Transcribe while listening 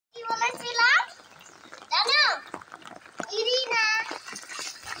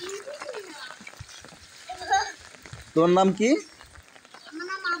তোর নাম কি?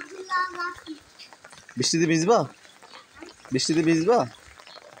 বৃষ্টিতে ভিজবা? বৃষ্টিতে ভিজবা?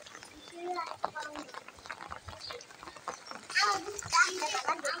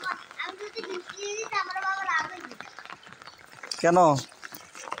 কেন?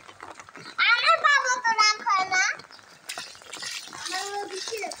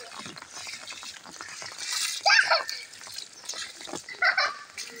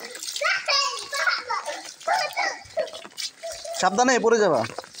 সাবধানে পড়ে যাবা।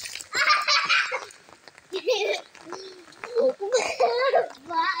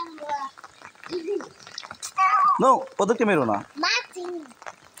 নো, ওদেরকে মেরো না।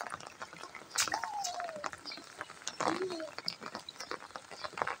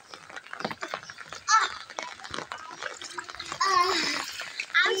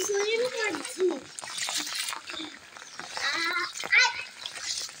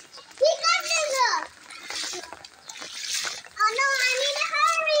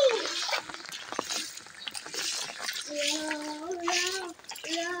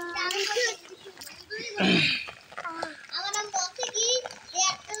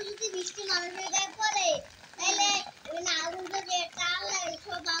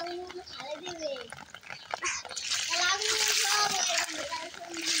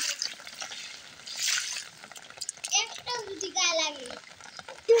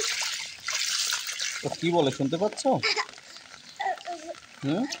 কি বলে শুনতে পাচ্ছ?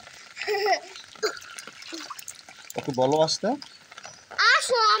 ওকে বলো আসতে।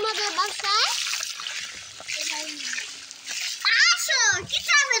 আসো আমাদের বাসায়, আসো,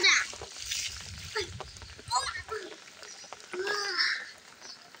 কিছু হবে না।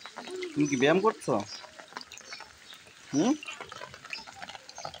 তুমি কি ব্যায়াম করছো?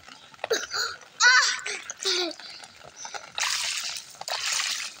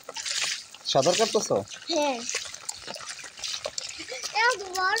 সাঁতার কাটতেছো? হ্যাঁ, এত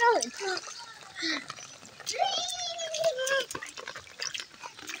বড় হয়েছে।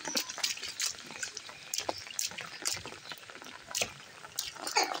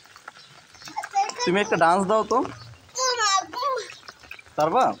 তুমি একটা ডান্স দাও তো।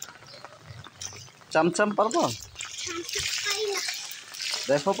 পারবা? চামচাম পারবা?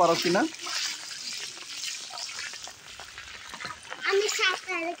 দেখো পারো কিনা। আমি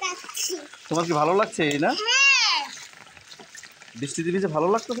সাঁতার কাটছি। তোমার কি ভালো লাগছে এই না? বৃষ্টিতে ভিজে ভালো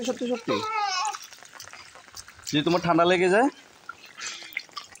লাগতো তো সত্যি সত্যি? যদি তোমার ঠান্ডা লেগে যায়?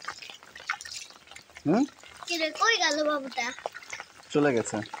 কই গেল বাবুটা? চলে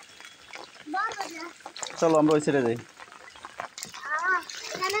গেছে। চলো আমরা ওই সাইডে যাই।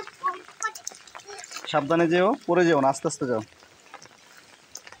 সাবধানে যেও, পড়ে যেও না, আস্তে আস্তে যাও।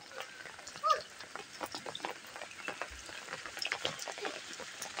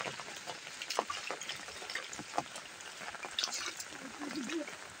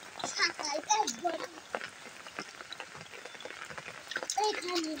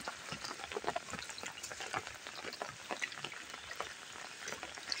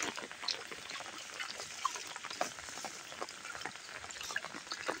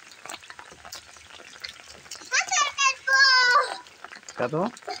 কাটো।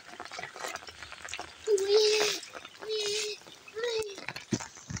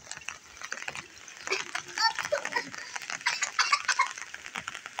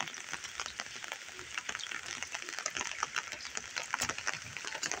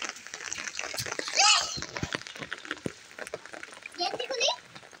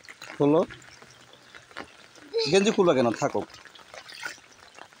 খুলো। গেঞ্জি খুলবা কেন? থাকো।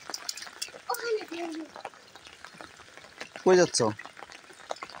 কই যাচ্ছ?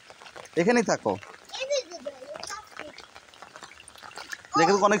 এখানেই থাকো।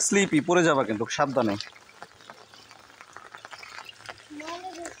 দেখে তো অনেক স্লিপি, পড়ে যাবা কিন্তু, সাবধানে।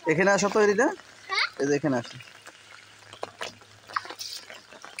 এখানে আসো তো এদিকে। এই যে এখানে আসো।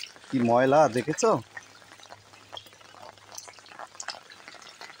 কি ময়লা দেখেছো?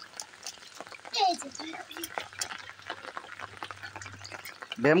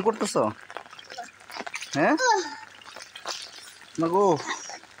 ব্যায়াম করতেছো? হ্যাঁ না গো,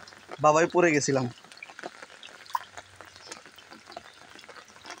 বাবাই পড়ে গেছিলাম।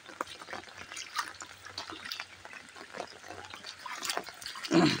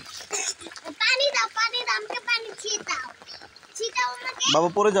 বাবা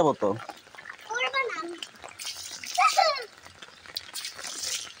পড়ে যাবো তো।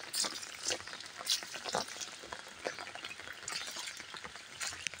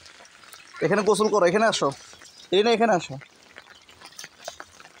 এখানে গোসল করো, এখানে আসো। এই না, এখানে আসো,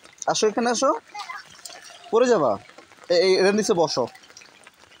 আসো এখানে আসো। পড়ে যাবা। এই এর নিচে বসো।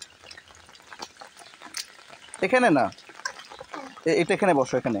 এখানে না, এটা এখানে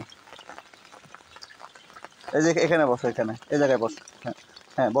বসো, এখানে এই যে এখানে বসো, এখানে এই জায়গায় বসো। হ্যাঁ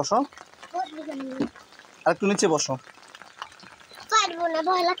হ্যাঁ বসো, আর একটু নিচে বসো। পারবো না,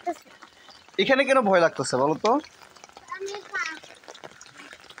 ভয় লাগতেছে। এখানে কেন ভয় লাগতেছে বলো তো? আমি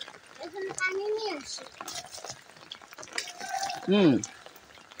এখানে পানি নিয়ে আসি। হুম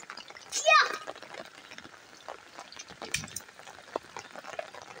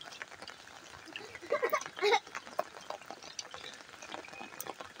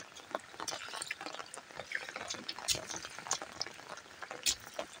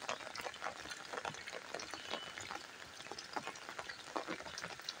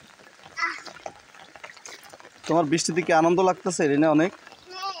তোমার বৃষ্টিতে কি আনন্দ লাগতেছে রিনা অনেক?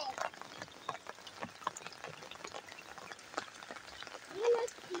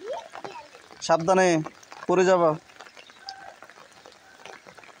 সাবধানে পড়ে যাবা।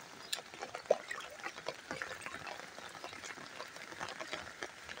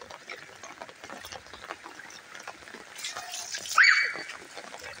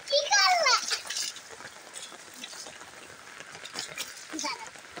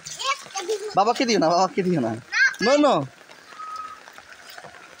 বাবাকে দিও না, বাবাকে দিও না। নো নো,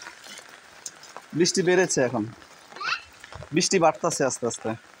 বৃষ্টি বেড়েছে এখন, বৃষ্টি বাড়তেছে আস্তে আস্তে।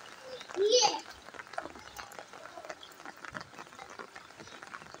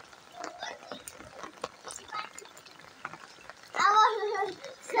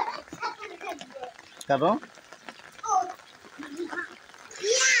 কারণ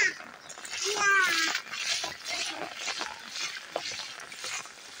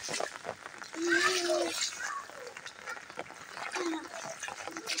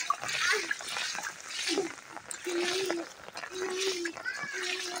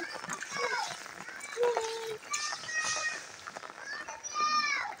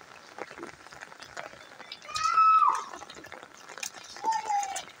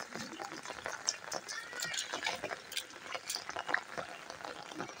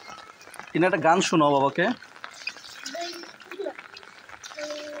কিনা একটা গান শোনাও বাবাকে।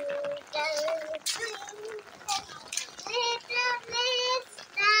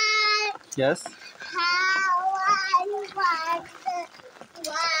 Yes. How I wonder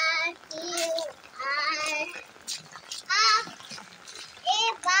what you are. Up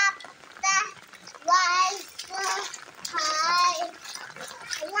above the world so high,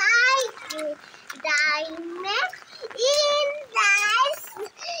 like a diamond in the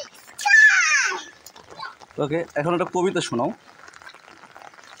sky. ওকে, এখন একটা কবিতা শোনাও।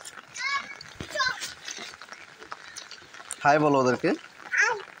 হাই বলো ওদেরকে।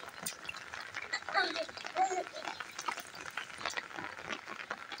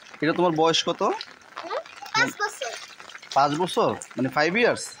 এটা তোমার বয়স কত? 5 বছর। 5 বছর মানে 5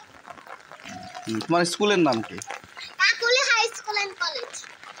 ইয়ার্স। তোমার স্কুলের নাম কি? Kakuli high school and college.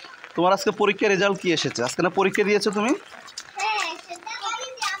 তোমার আজকে পরীক্ষার রেজাল্ট কি এসেছে? আজকে না পরীক্ষা দিয়েছো তুমি? হ্যাঁ, সেটা বলি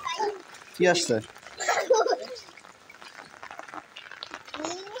না ভাই। কি আসছে?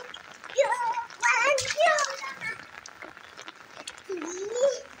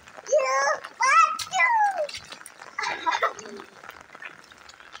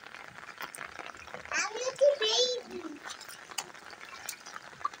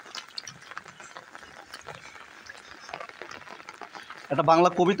 একটা বাংলা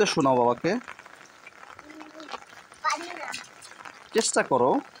কবিতা শোনাও বাবাকে। চেষ্টা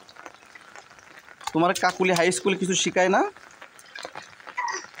করো। তোমার কাকুলি হাই স্কুলে কিছু শেখায় না?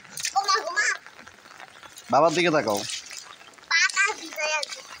 বাবার দিকে তাকাও।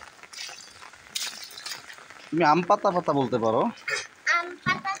 তুমি আম পাতা পাতা বলতে পারো।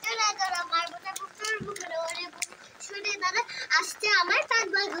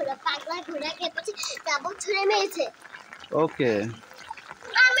 ওকে,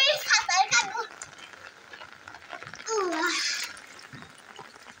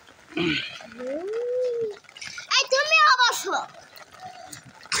 তুমি অবশ্য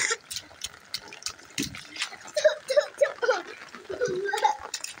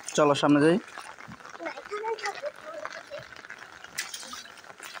চলো সামনে যাই।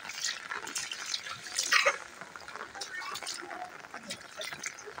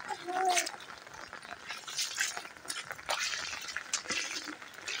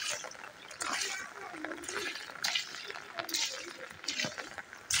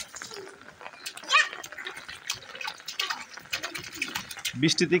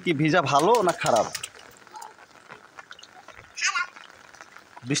 বৃষ্টিতে কি ভিজা ভালো না খারাপ?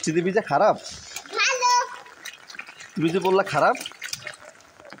 বৃষ্টিতে ভিজা খারাপ? তুমি যে বললা খারাপ।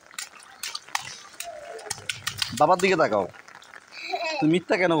 বাবার দিকে তাকাও। তুমি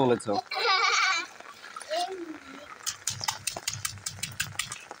মিথ্যা কেন বলেছো?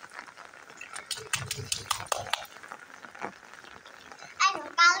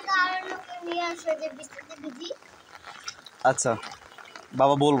 আচ্ছা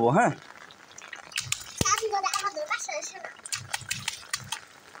বাবা বলবো, হ্যাঁ।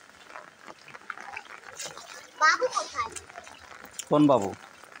 বাবু কোথায়? কোন বাবু?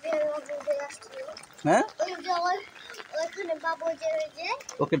 হ্যাঁ, ওইখানে বাবু যে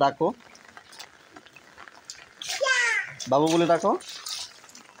ওকে ডাকো, বাবু বলে ডাকো।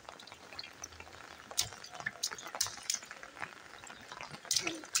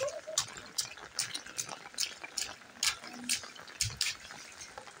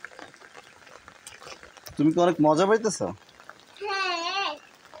 তুমি কি অনেক মজা পাইতেছো? হ্যাঁ,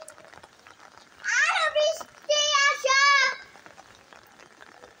 আরো বৃষ্টি আসা।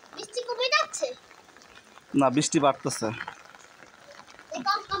 বৃষ্টি কমে যাচ্ছে। না, বৃষ্টি বাড়তেছে।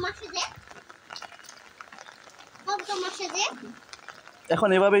 এখন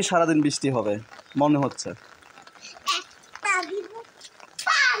এভাবেই সারাদিন বৃষ্টি হবে মনে হচ্ছে।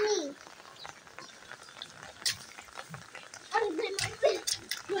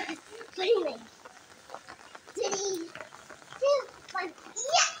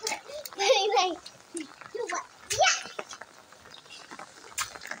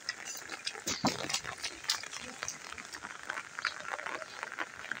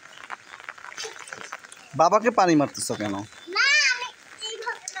 বাবাকে পানি মারতেছো কেন?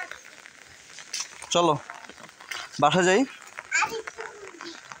 চলো বাসা যাই,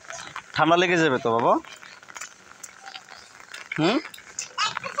 ঠান্ডা লেগে যাবে তো বাবা।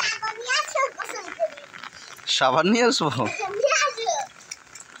 সাবান নিয়ে আসবো?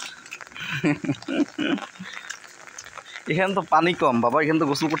 এখানে তো পানি কম বাবা, এখানে তো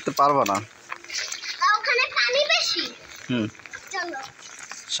গোসল করতে পারবা না।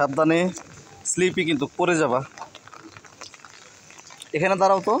 সাবধানে, স্লিপি কিন্তু পড়ে যাবা। এখানে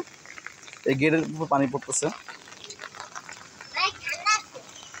দাঁড়াও তো, এই গেটের উপর পানি পড়তেছে।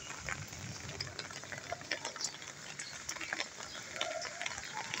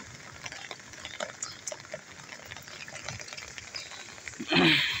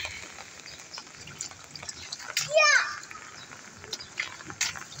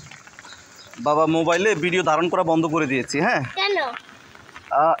 বাবা মোবাইলে ভিডিও ধারণ করা বন্ধ করে দিয়েছি। হ্যাঁ, কেন?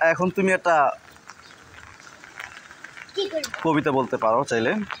 এখন তুমি একটা কবিতা বলতে পারো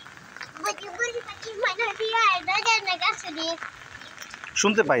চাইলে।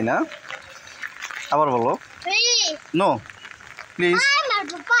 শুনতে পাই না, আবার বলো। নো প্লিজ,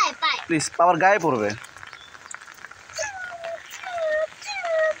 প্লিজ, আবার গায়ে পড়বে।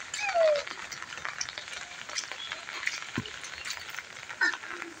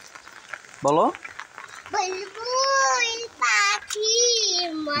 বলো।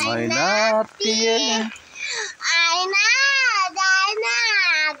 ময়না দিয়ে আয়না জায়না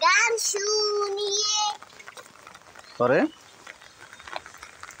গান শুনিয়ে পরে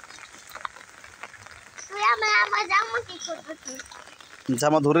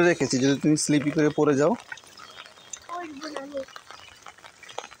জামা ধরে রেখেছি, যদি তুমি স্লিপি করে পরে যাও।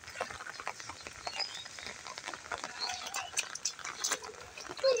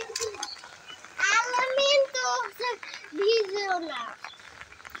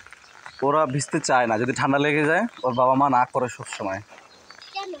 ওরা ভিজতে চায় না, যদি ঠান্ডা লেগে যায় ওর বাবা মা না করে সবসময়।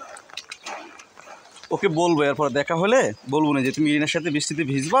 ওকে বলবো, এরপর দেখা হলে বলবো না যে তুমি ইরিনার সাথে বৃষ্টিতে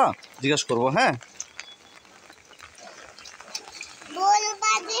ভিজবা, জিজ্ঞাসা করবো। হ্যাঁ,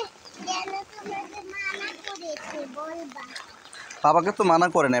 বাবাকে তো মানা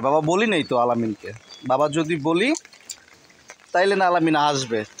করে নাই, বাবা বলি নাই তো আলামিনকে। বাবা যদি বলি তাইলে না আলামিন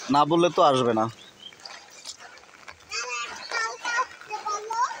আসবে, না বললে তো আসবে না।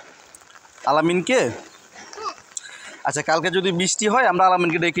 আলামিনকে, আচ্ছা কালকে যদি বৃষ্টি হয় আমরা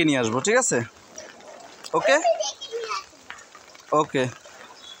আলামিনকে ডেকে নিয়ে আসবো, ঠিক আছে? ওকে ওকে।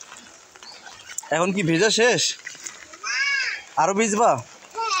 এখন কি ভেজা শেষ? আরো ভিজবা?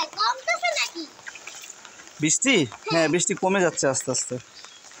 বৃষ্টি, হ্যাঁ বৃষ্টি কমে যাচ্ছে আস্তে আস্তে।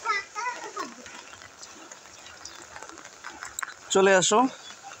 চলে আসো।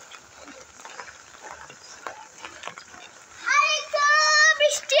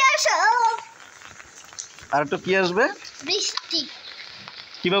 আর একটু কি আসবে? বৃষ্টি।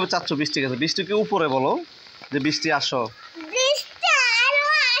 কিভাবে চাচ্ছ বৃষ্টি গেছে? বৃষ্টিকে উপরে বলো যে বৃষ্টি আসো।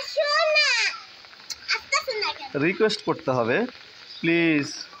 রিকোয়েস্ট করতে হবে, প্লিজ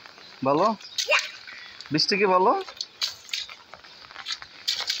বলো, বৃষ্টিকে বলো।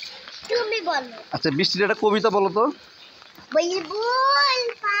 তুমি বলো। আচ্ছা বৃষ্টির একটা কবিতা বলো তো। বুলবুল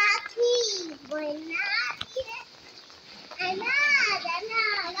পাখি বইনা আয়না জানা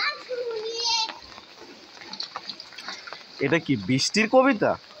গান শুনিয়ে। এটা কি বৃষ্টির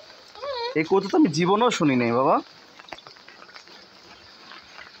কবিতা? এই কবিতা তো আমি জীবনেও শুনি নাই বাবা।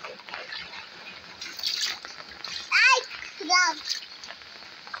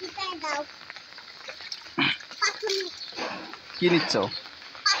 চিতায় দাও পাথর কি নিচ্ছ?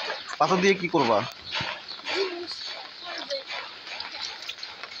 পাথর দিয়ে কি করবা? জিনিস করবে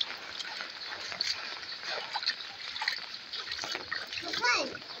কোথায়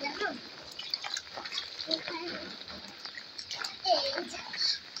দেখো কোথায় এই যে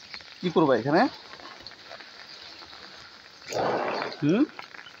কি করবা এখানে? হুম,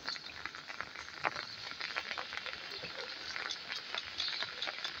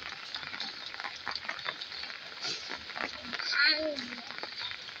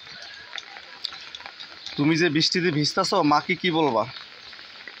 তুমি যে বৃষ্টিতে ভিজতাছো মাকে কি বলবা?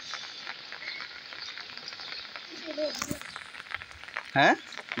 হ্যাঁ,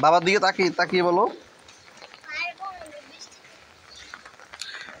 বাবার দিকে তাকিয়ে তাকিয়ে বলো।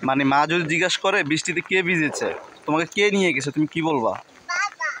 মানে মা যদি জিজ্ঞাসা করে বৃষ্টিতে কে ভিজেছে, তোমাকে কে নিয়ে গেছে, তুমি কি বলবা?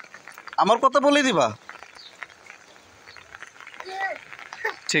 বাবা আমার কথা বলে দিবা?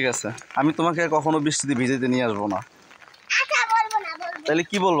 ঠিক আছে, আমি তোমাকে আর কখনো বৃষ্টিতে ভিজাইতে নিয়ে আসবো না। আচ্ছা বলবো না বলবো তাহলে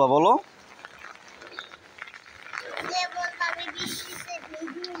কি বলবা বলো? যে বলবো আমি বৃষ্টিতে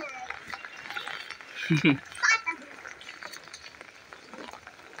ভিজি না পাতা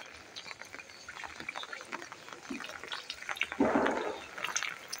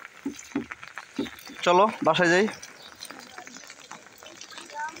চলো বাসায় যাই।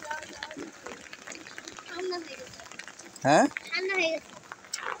 ঠান্ডা হয়ে গেছে হ্যাঁ, ঠান্ডা হয়ে গেছে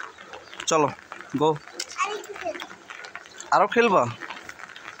চলো গো। আর একটু খেলো আরো খেলবা?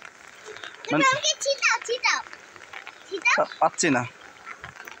 তুমি আমাকে ছিটাও ছিটাও ছিটাও পাচ্ছি না।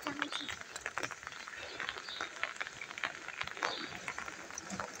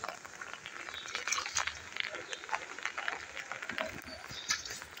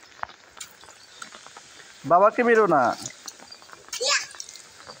 বাবাকে বেরো না। ইয়া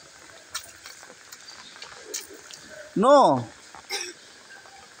নো,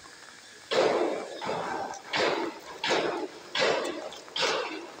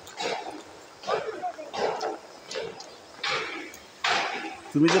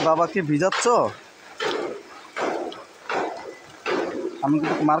 তুমি যে বাবাকে ভিজাচ্ছ, আমি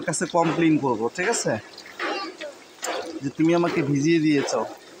কিন্তু মার কাছে কমপ্লেইন করবো, ঠিক আছে? যে তুমি আমাকে ভিজিয়ে দিয়েছ।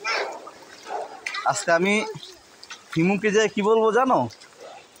 আজকে আমি হিমুকে যাই কি বলবো জানো?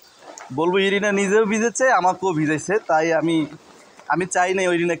 বলবো ইরিনা নিজেও ভিজেছে আমাকেও ভিজাইছে, তাই আমি চাই না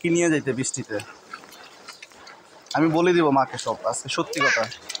ইরিনাকে নিয়ে যাইতে বৃষ্টিতে। আমি বলে দিব মাকে সব, আজকে সত্যি কথা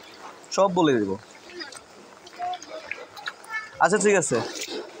সব বলে দিব। আচ্ছা ঠিক আছে,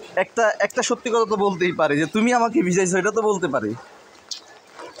 একটা একটা সত্যি কথা তো বলতেই পারি, যে তুমি আমাকে ভিজাইছো এটা তো বলতে পারি।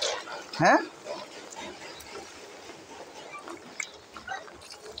 হ্যাঁ,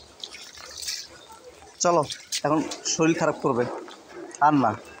 চলো, এখন শরীর খারাপ করবে আর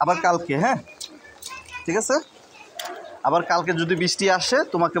না, আবার কালকে। হ্যাঁ ঠিক আছে, আবার কালকে যদি বৃষ্টি আসে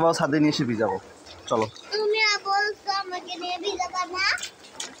তোমাকে বাবা ছাদে নিয়ে এসে ভিজাবো। চলো। তুমি বলছো আমাকে নিয়ে ভিজাবা না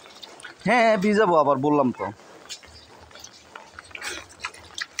হ্যাঁ ভিজাবো, আবার বললাম তো।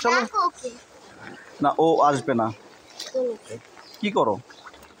 চলো। রাখো ওকে না, ও আসবে না। কি করো?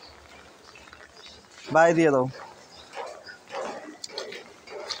 বাই দিয়ে দাও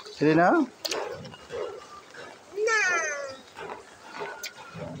রিনা। না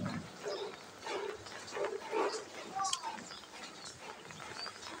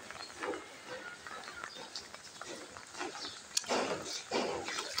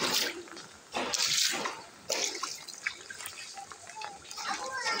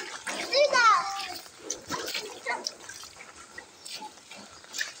তুই দাও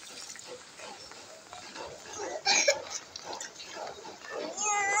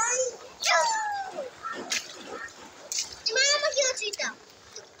তুমি আমাকে ছিটাও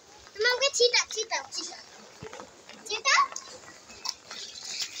তুমি আমাকে ছিটাও ছিটাও ছিটাও ছিটাও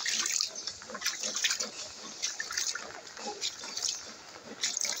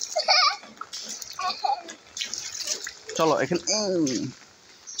চলো এখানে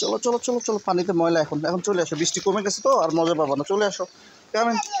চলো চলো চলো চলো, পানিতে ময়লা। এখন এখন চলে আসো, বৃষ্টি কমে গেছে তো আর মজা পাবো না। চলে আসো।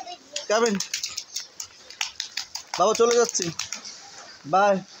 কেমন কেমন বাবা, চলে যাচ্ছি,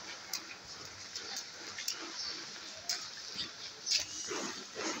 বাই।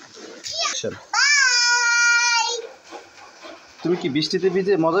 বাই তুমি কি বৃষ্টিতে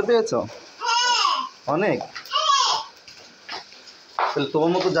ভিজে মজা পেয়েছো? অনেক। তাহলে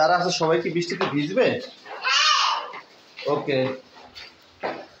তোমার মতো যারা আছে সবাই কি বৃষ্টিতে ভিজবে? ওকে।